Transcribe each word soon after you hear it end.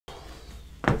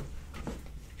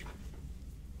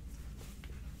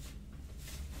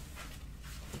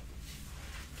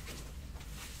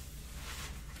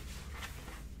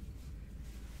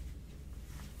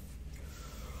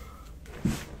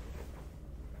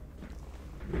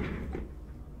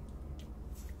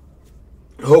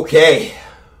Okay.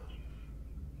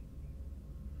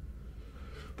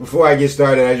 Before I get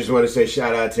started, I just want to say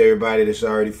shout out to everybody that's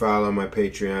already following my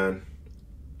Patreon.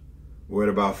 We're at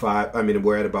about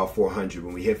 400.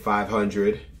 When we hit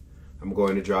 500, I'm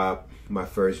going to drop my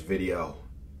first video.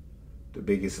 The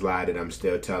biggest lie that I'm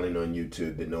still telling on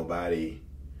YouTube that nobody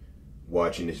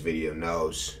watching this video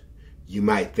knows. You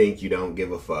might think you don't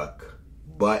give a fuck,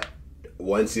 but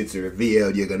once it's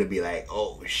revealed, you're going to be like,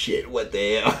 oh shit, what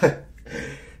the hell?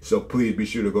 So please be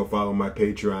sure to go follow my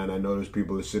Patreon. I know there's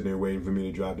people that are sitting there waiting for me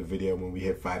to drop the video. When we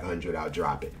hit 500, I'll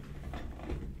drop it.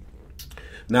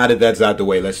 Now that that's out the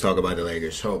way, let's talk about the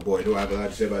Lakers. Oh boy, do I have a lot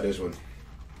to say about this one.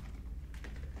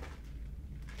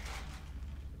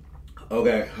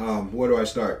 Okay, where do I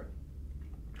start?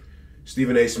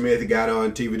 Stephen A. Smith got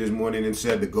on TV this morning and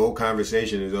said the GOAT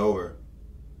conversation is over.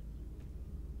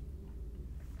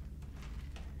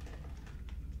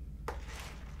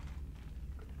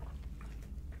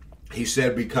 He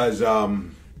said because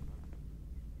LeBron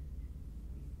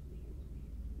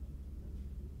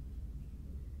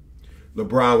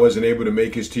wasn't able to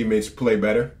make his teammates play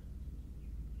better.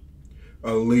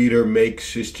 A leader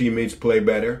makes his teammates play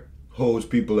better, holds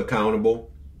people accountable.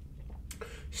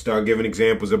 Start giving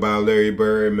examples about Larry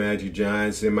Bird, Magic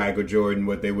Johnson, Michael Jordan,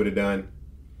 what they would have done.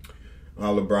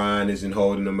 LeBron isn't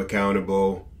holding them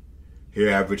accountable. He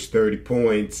averaged 30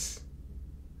 points.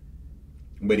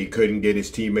 But he couldn't get his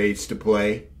teammates to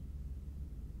play.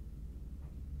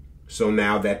 So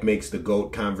now that makes the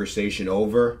GOAT conversation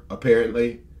over,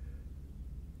 apparently.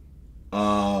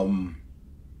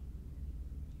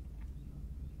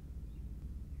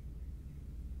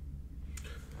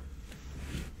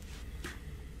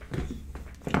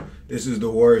 This is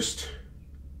the worst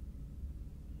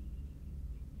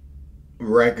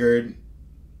record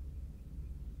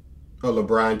a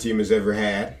LeBron team has ever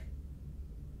had.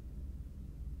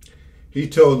 He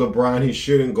told LeBron he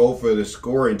shouldn't go for the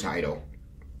scoring title.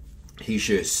 He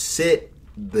should sit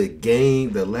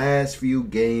the last few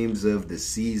games of the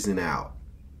season out.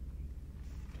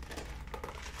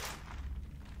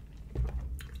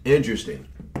 Interesting.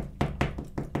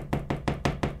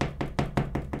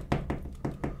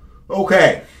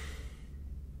 Okay.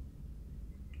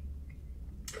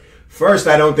 First,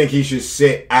 I don't think he should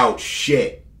sit out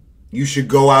shit. You should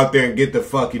go out there and get the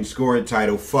fucking scoring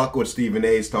title. Fuck what Stephen A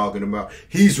is talking about.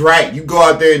 He's right. You go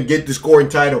out there and get the scoring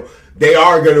title. They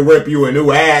are going to rip you a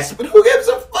new ass. But who gives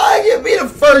a fuck? You'll be the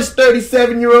first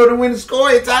 37-year-old to win the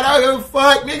scoring title. I don't give a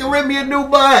fuck. Nigga, rip me a new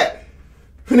butt.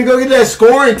 Finna go get that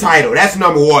scoring title. That's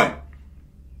number one.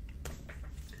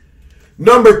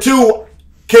 Number two,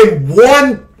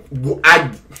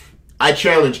 I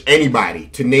challenge anybody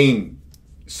to name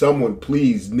someone,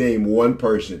 please name one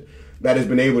person that has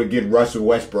been able to get Russell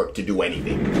Westbrook to do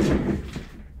anything.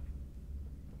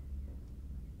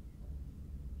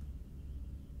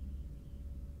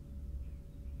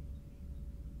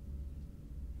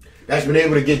 That's been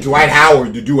able to get Dwight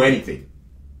Howard to do anything.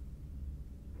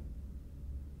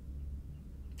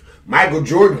 Michael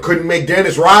Jordan couldn't make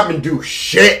Dennis Rodman do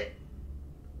shit.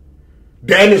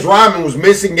 Dennis Rodman was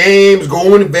missing games,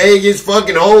 going to Vegas,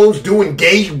 fucking hoes, doing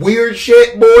gay, weird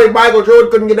shit. Boy, Michael Jordan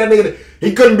couldn't get that nigga.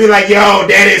 He couldn't be like, yo,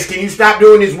 Dennis, can you stop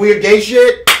doing this weird gay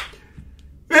shit?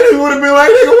 Dennis would have been like,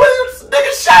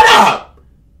 nigga, shut up.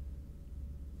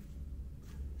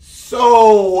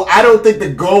 So, I don't think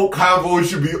the GOAT convo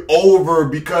should be over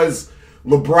because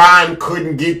LeBron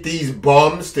couldn't get these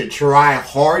bums to try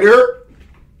harder.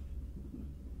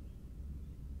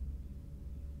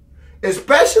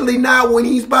 Especially now when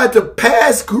he's about to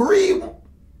pass Kareem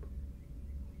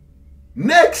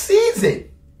next season.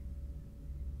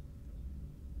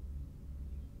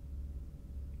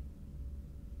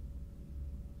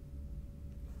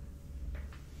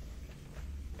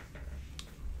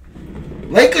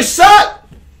 Lakers suck.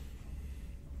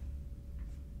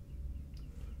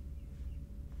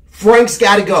 Frank's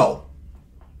got to go.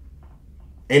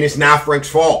 And it's not Frank's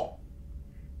fault.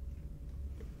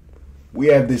 We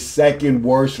have the second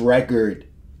worst record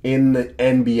in the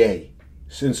NBA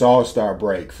since All-Star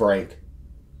break, Frank.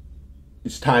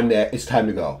 It's time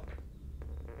to go.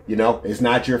 You know, it's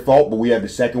not your fault, but we have the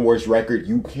second worst record.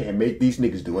 You can't make these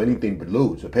niggas do anything but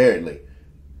lose, apparently.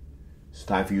 It's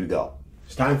time for you to go.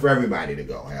 It's time for everybody to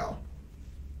go, hell.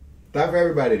 Time for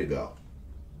everybody to go.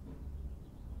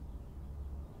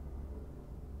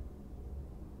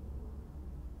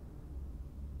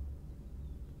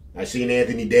 I seen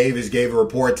Anthony Davis gave a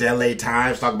report to LA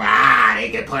Times talking about, they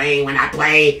complain when I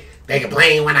play. They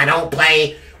complain when I don't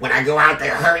play. When I go out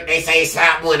there hurt, they say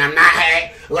something. When I'm not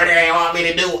hurt, what do they want me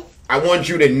to do? I want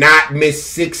you to not miss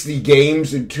 60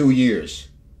 games in 2 years.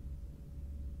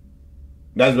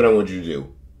 That's what I want you to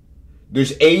do.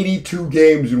 There's 82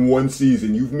 games in one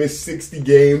season. You've missed 60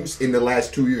 games in the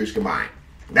last 2 years combined.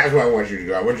 That's what I want you to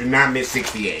do. I want you to not miss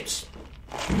 60 games.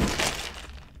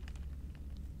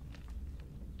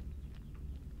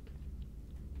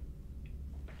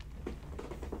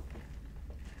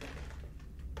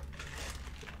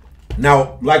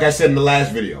 Now, like I said in the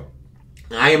last video,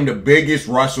 I am the biggest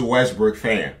Russell Westbrook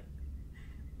fan.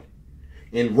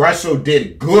 And Russell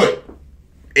did good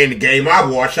in the game I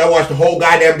watched. I watched the whole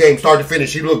goddamn game, start to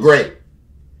finish. He looked great.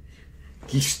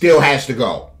 He still has to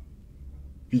go.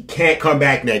 He can't come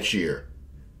back next year.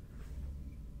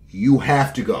 You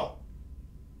have to go.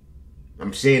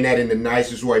 I'm saying that in the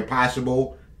nicest way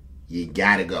possible. You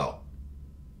gotta go.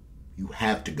 You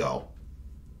have to go.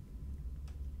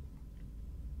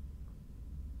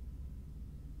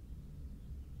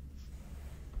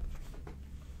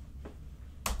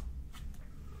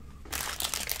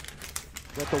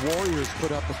 That the Warriors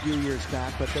put up a few years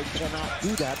back, but they cannot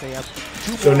do that. They have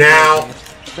two more. So now,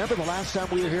 remember the last time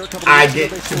we were here? I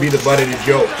get to be the butt of the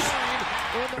jokes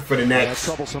for the next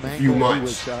few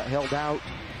months. He was held out.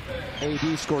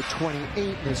 AD scored 28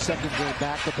 in his second game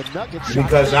back, but the Nuggets.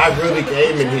 Because I really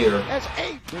came in here. As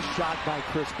 8. This shot by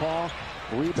Chris Paul.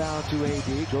 Rebound to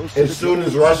AD. Goes as soon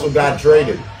as Russell got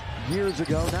traded. Years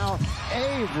ago, now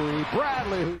Avery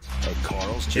Bradley,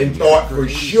 and thought for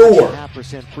sure,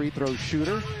 5% free throw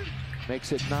shooter,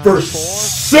 makes it 9-4. for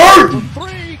certain,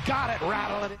 Three, got it,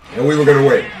 rattling it. and we were gonna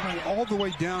win. All the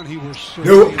way down, he was.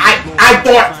 Dude, I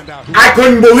thought I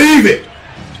couldn't believe it.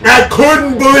 I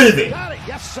couldn't believe it. Got it,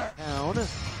 yes sir. Down,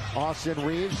 Austin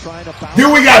Reeves trying to foul.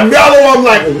 Then we got Melo. I'm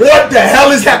like, what the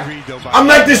hell is happening? I'm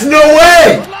like, there's no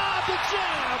way.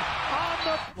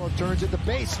 Turns at the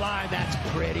baseline. That's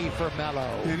pretty for Melo.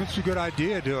 And it's a good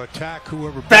idea to attack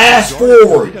whoever. Fast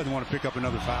forward. He doesn't want to pick up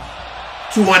another foul.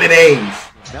 200 days,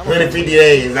 150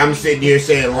 days. I'm sitting here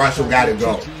saying Russell got to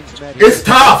go. It's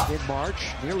tough. In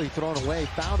March, nearly thrown away.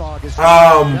 Found August.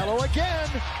 Melo again.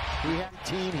 We had a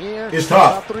team here. It's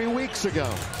tough. About 3 weeks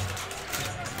ago.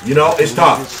 You know, it's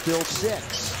tough. It's still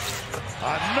 6.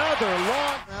 Another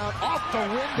long out off the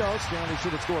window. Stanley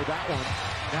should have scored that one.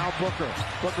 Now Booker.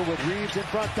 Booker with Reeves in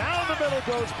front. Down the middle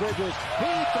goes Bridges. He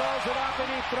throws it up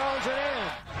and he throws it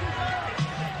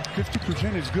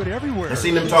in. 50% is good everywhere. I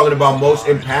seen them talking about most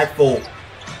impactful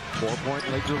 4-point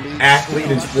Laker lead.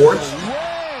 athlete in sports.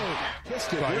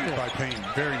 By Payne.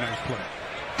 Very nice play.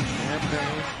 And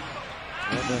Payne.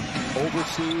 And then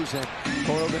overseas and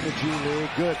toiled in the G League.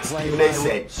 Good play. They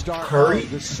said start Curry.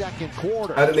 The second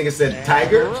quarter. I think it said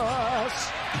Tiger.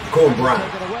 Kobe Bryant.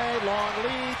 Taken away, long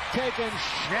lead, taken,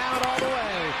 shout all the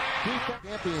way.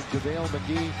 Champion JaVale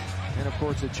McGee, and of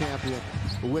course the champion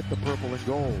with the purple and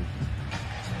gold.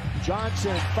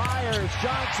 Johnson fires,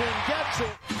 Johnson gets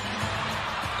it.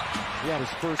 He had his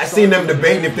first. I seen them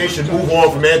debating if they should move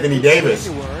on from Anthony Davis.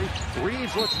 I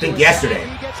think yesterday.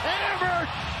 He gets hammered.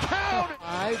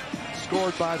 Pound.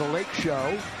 Scored by the Lake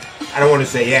Show. I don't want to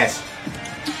say yes.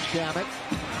 Shamet.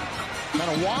 Kind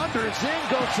of wanders in,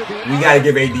 goes to the. We got to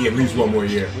give AD at least one more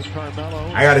year.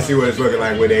 I got to see what it's looking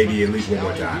like with AD at least one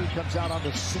more time.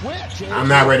 I'm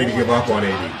not ready to give up on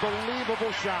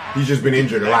AD. He's just been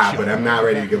injured a lot, but I'm not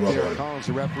ready to give up on him.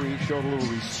 The referee showed a little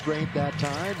restraint that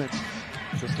time and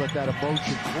just let that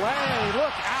emotion play.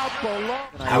 Look out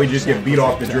below. How we just get beat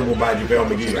off the dribble by JaVale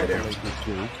McGee right there.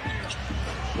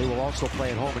 They will also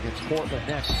play at home against Portland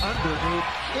next. Underneath,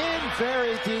 in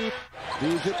very deep.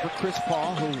 Leaves it for Chris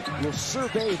Paul, who will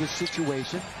survey the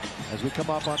situation as we come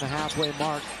up on the halfway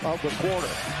mark of the quarter.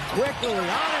 Quickly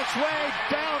on its way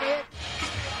down it.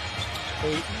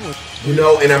 You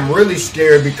know, and I'm really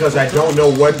scared because I don't know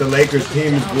what the Lakers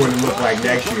team is going to look like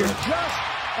next year.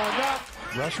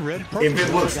 If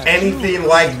it looks anything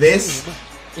like this,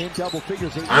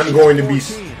 I'm going to be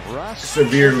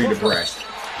severely depressed.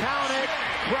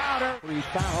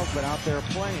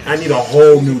 I need a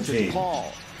whole new team.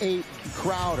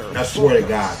 I swear to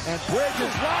God. I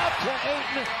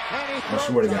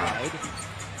swear to God.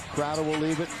 Crowder will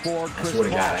leave it for I swear to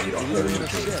God, I need a whole new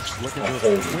team.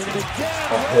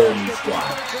 A whole new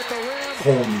squad.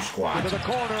 Whole new squad. To the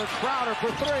corner, Crowder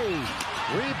for 3.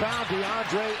 Rebound,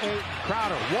 DeAndre Ayton.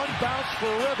 Crowder, one bounce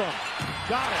for rhythm.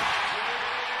 Got it.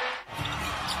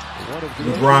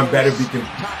 LeBron better be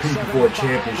competing for a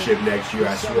championship next year,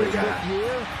 I swear to God.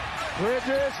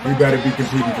 He better be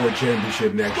competing for a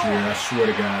championship next year, I swear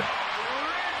to God.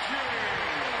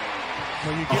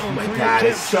 Oh my God,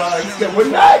 it sucks that we're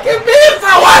not competing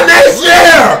for one next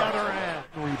year!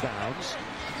 Rebounds.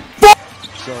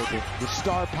 So the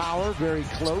star power very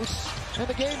close, and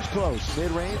the game's close.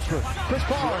 Mid-range for Chris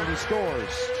Paul, and he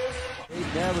scores. They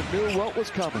never knew what was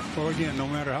coming. Well, again, no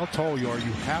matter how tall you are,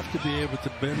 you have to be able to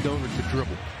bend over to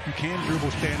dribble. You can't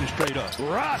dribble standing straight up.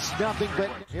 Russ, nothing but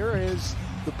here is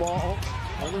the ball,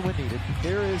 only when needed.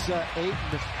 Here is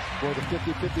Ayton for the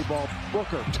 50-50 ball.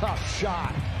 Booker, tough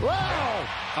shot. Wow!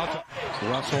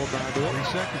 Russ holds on to it. 3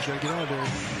 seconds, they get out there.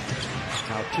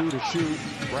 Now 2 to shoot.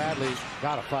 Bradley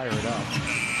got to fire it up.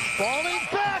 Falling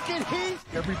back, and he's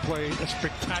Every play, a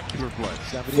spectacular play.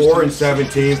 4 and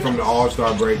 17 from the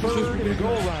All-Star break is just goal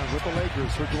ridiculous. line with the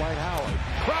Lakers for Dwight Howard.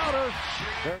 Crowder,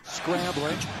 they're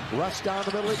scrambling. Russ down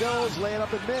the middle he goes, laying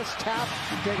up and miss. Tap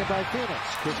taken by Phoenix.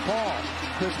 Chris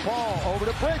Paul over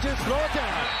to Bridges, throw it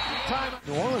down. Time.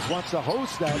 New Orleans wants to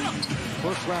host that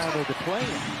first round of the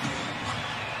play-in.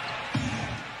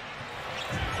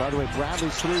 By the way,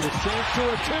 Bradley's 3 was changed to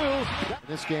a 2.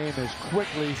 This game is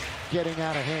quickly getting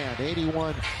out of hand.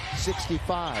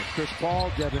 81-65. Chris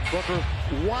Paul, Devin Booker,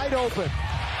 wide open.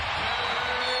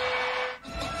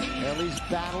 Ellie's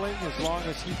battling as long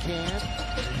as he can.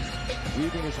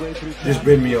 Weaving his way through. Just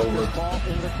bend me over. Chris Paul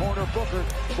into the corner. Booker,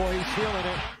 boy, he's feeling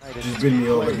it. Just bend me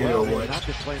over. Get over what?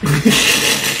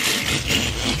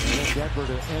 Denver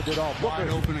to end it all. Booker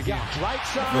open again. Right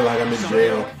side. I feel like I'm in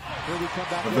jail. I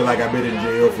feel like I've been in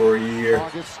jail for a year.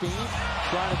 Augustine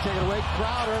trying to take it away.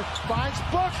 Crowder finds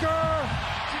Booker.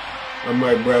 I'm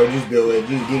like, bro, just do it.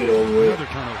 Just get it over with. Another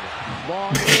turnover.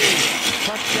 Long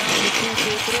touchdown to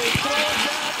 2-3. Throw it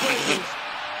down, Bridges.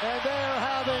 And they're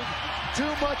having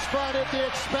too much fun at the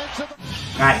expense of the...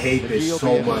 I hate this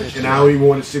so much, and I don't even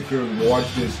want to sit here and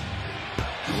watch this.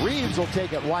 Reeves will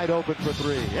take it wide open for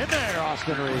 3. In there,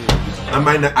 Austin Reeves. I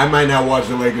might not watch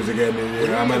the Lakers again this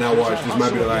year. I might not watch. This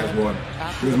might be the last one.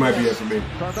 This might be it for me.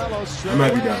 I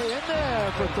might be done. In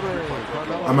there for 3.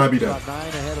 I might be done. About 9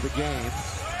 ahead of the game.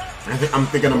 I'm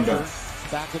thinking I'm done.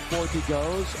 Back and forth he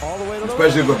goes, all the way to the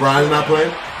Especially if LeBron's not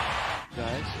playing.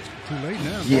 guys. Too late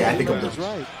now. Yeah, I think I'm That's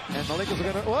done. right. And the Lakers are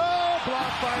going to... Whoa!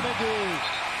 Blocked by McGee.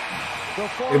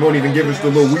 They won't even give us the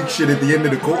little weak shit at the end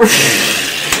of the court.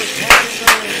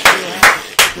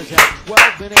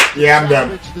 Yeah, I'm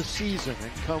done. The season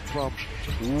and come from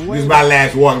This is my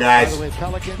last one, guys. By the way,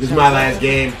 Pelicans This is my last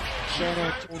game. San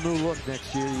Antonio new look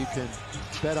next year. You can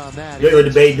bet on that. They were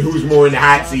debating who's more in the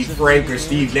hot seat, Frank or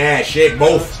Steve Nash. Shit,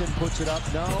 both. Johnson puts it up.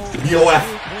 No. BOF.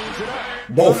 Cleans it up.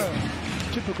 Both.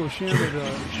 Typical Shannon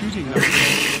shooting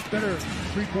night. Better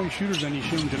three-point shooters than he's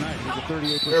shooting tonight. With a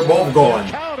 38%. They're both gone.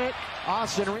 Count it.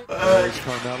 Austin Reeves.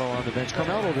 Carmelo on the bench.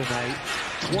 Carmelo tonight,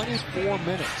 24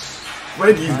 minutes.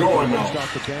 Frankie's gone now.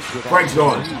 Frank's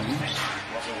gone.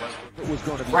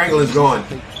 Franklin's gone.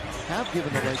 They have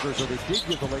given the Lakers, or they did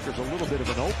give the Lakers a little bit of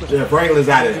an opening. Yeah, Franklin's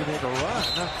out of They it. make a run.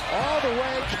 All the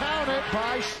way, count it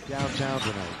by downtown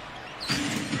tonight.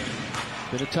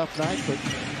 Been a tough night, but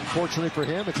fortunately for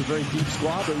him, it's a very deep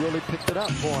squad that really picked it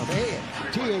up for him. Hey,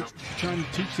 TH Trying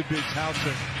to teach the bigs how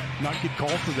to not get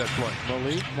called for that play.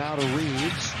 Malik now to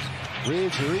Reeves.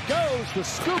 Reeves, here he goes. The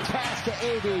scoop pass to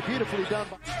AD. Beautifully done.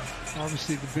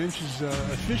 Obviously, the bench is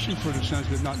efficient for the Suns,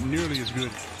 but not nearly as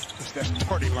good as that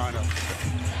starting lineup.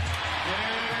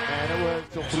 And it was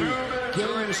till 3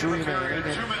 games remaining, and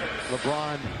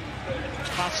LeBron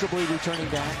possibly returning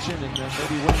to action and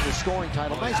maybe winning the scoring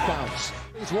title. Nice bounce.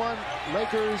 He's won.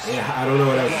 Lakers. Yeah, I don't know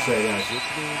what else to say, guys. Which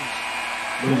means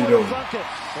What is he doing? at the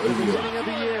What is he doing? beginning of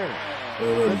the year. I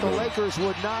don't know what That he's the doing. Lakers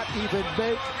would not even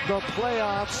make the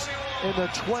playoffs in the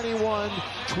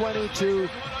 21-22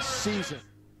 season.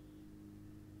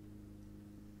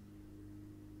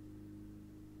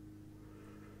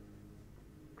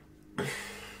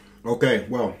 Okay,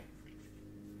 well,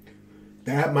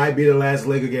 that might be the last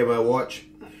Laker game I watch.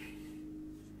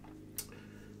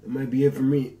 It might be it for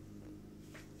me.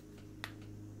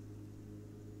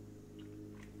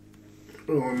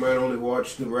 Or I might only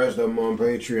watch the rest of them on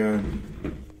Patreon.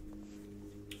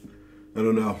 I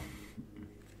don't know.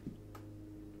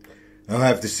 I'll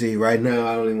have to see. Right now,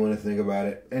 I don't even want to think about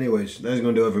it. Anyways, that's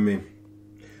going to do it for me.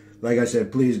 Like I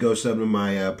said, please go sub to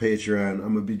my Patreon.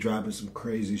 I'm going to be dropping some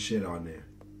crazy shit on there.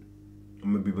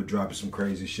 I'm going to be dropping some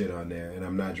crazy shit on there. And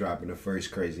I'm not dropping the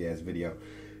first crazy-ass video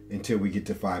until we get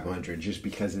to 500. Just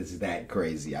because it's that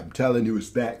crazy. I'm telling you, it's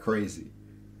that crazy.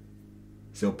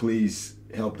 So please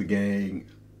help the gang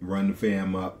run the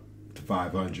fam up to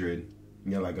 500.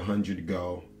 We got like 100 to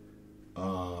go.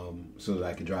 So that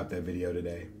I can drop that video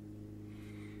today.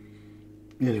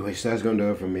 Anyways, that's going to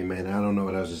do it for me, man. I don't know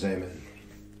what else to say, man.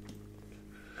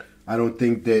 I don't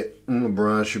think that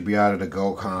LeBron should be out of the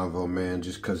GOAT convo, man,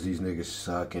 just because these niggas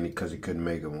suck and because he couldn't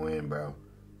make them win, bro.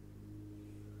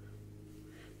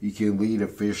 You can lead a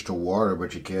fish to water,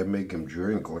 but you can't make him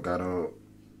drink. Like, I don't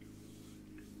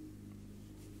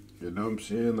You know what I'm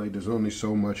saying? Like, there's only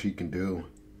so much he can do.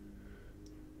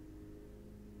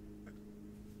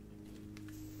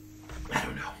 I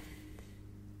don't know.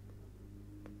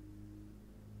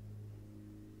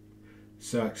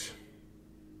 Sucks.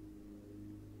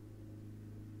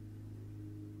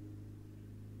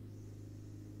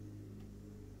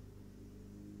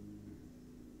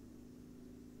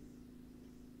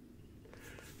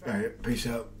 All right, peace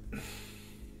out.